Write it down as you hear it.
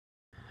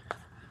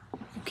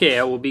Okay,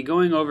 I will be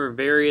going over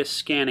various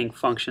scanning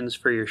functions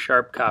for your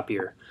Sharp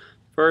copier.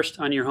 First,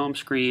 on your home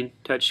screen,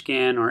 touch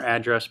Scan or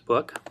Address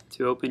Book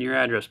to open your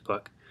address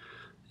book,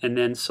 and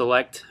then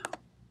select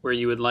where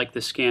you would like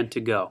the scan to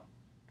go.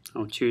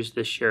 I'll choose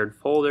this shared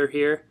folder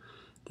here.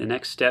 The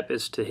next step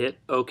is to hit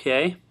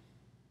OK.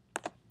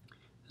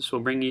 This will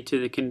bring you to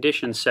the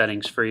condition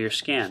settings for your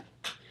scan.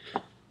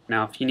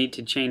 Now, if you need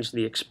to change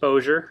the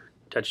exposure,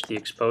 touch the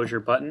exposure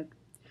button.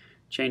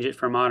 Change it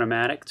from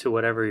automatic to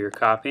whatever you're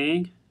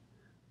copying.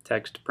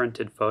 Text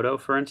printed photo,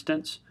 for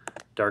instance.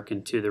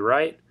 Darken to the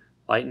right,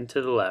 lighten to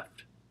the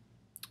left.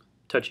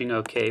 Touching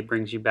OK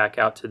brings you back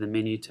out to the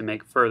menu to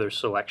make further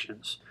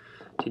selections.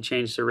 To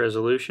change the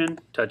resolution,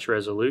 touch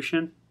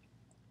Resolution.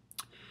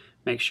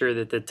 Make sure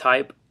that the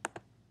type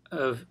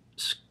of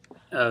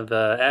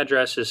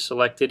address is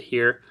selected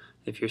here.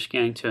 If you're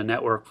scanning to a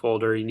network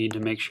folder, you need to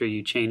make sure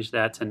you change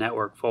that to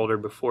network folder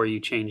before you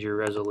change your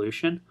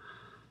resolution.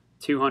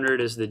 200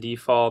 is the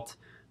default.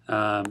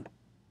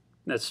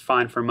 That's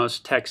fine for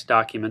most text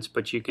documents,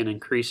 but you can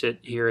increase it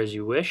here as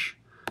you wish.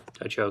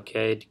 Touch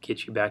OK to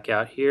get you back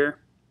out here.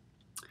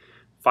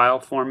 File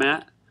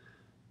format.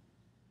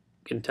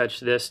 You can touch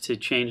this to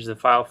change the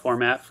file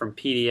format from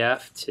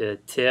PDF to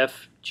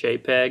TIFF,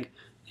 JPEG,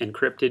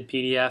 encrypted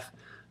PDF.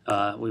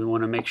 We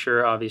want to make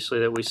sure, obviously,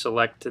 that we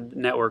select the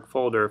network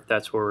folder if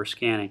that's where we're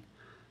scanning.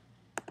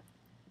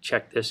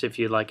 Check this if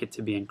you'd like it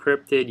to be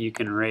encrypted. You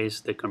can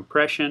raise the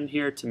compression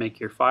here to make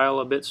your file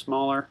a bit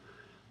smaller.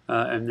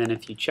 And then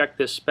if you check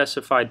this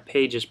specified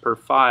pages per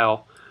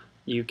file,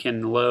 you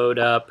can load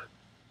up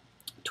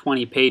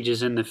 20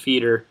 pages in the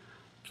feeder,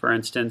 for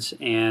instance,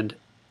 and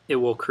it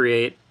will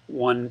create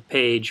 1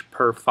 page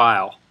per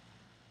file.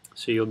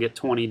 So you'll get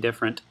 20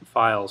 different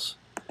files.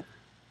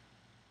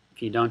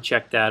 If you don't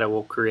check that, it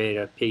will create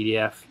a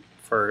PDF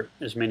for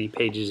as many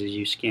pages as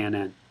you scan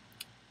in.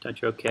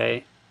 Touch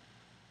OK.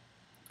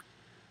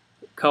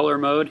 Color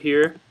mode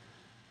here,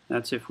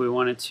 that's if we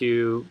wanted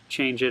to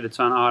change it. It's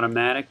on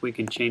automatic. We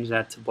can change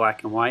that to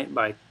black and white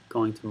by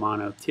going to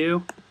Mono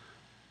 2.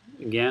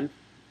 Again,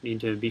 need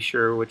to be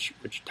sure which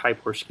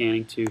type we're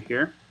scanning to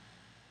here.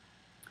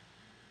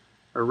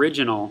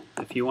 Original,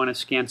 if you want to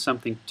scan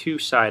something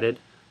two-sided,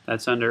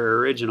 that's under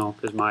original,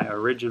 because my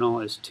original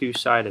is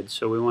two-sided,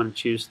 so we want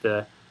to choose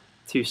the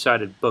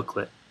two-sided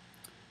booklet.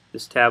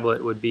 This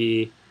tablet would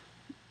be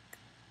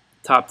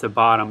top to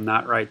bottom,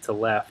 not right to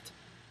left,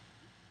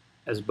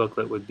 as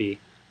booklet would be.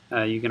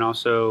 You can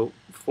also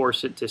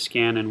force it to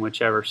scan in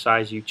whichever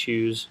size you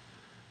choose,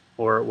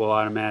 or it will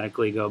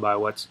automatically go by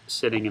what's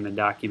sitting in the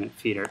document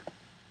feeder.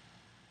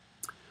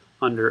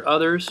 Under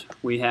Others,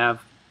 we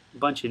have a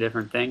bunch of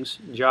different things.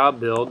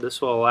 Job Build,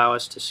 this will allow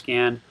us to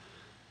scan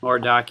more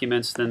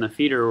documents than the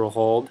feeder will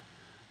hold.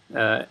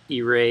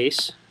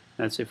 Erase,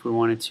 that's if we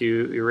wanted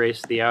to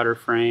erase the outer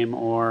frame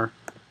or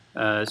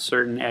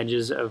certain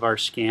edges of our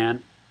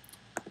scan.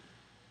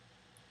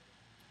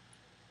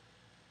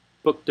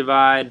 Book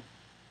Divide,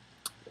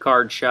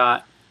 Card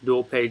Shot,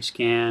 Dual Page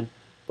Scan,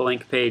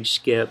 Blank Page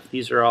Skip.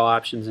 These are all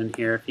options in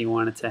here if you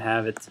wanted to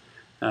have it.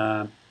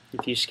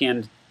 If you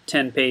scanned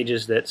 10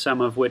 pages that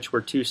some of which were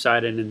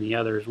two-sided and the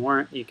others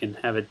weren't, you can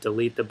have it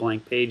delete the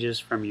blank pages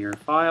from your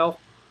file.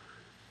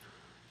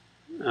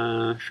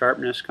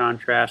 Sharpness,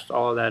 contrast,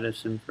 all of that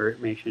is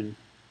information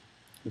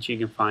that you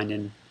can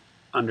find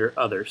under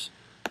Others.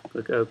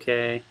 Click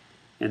OK,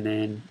 and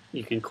then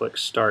you can click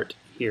Start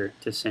here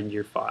to send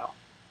your file.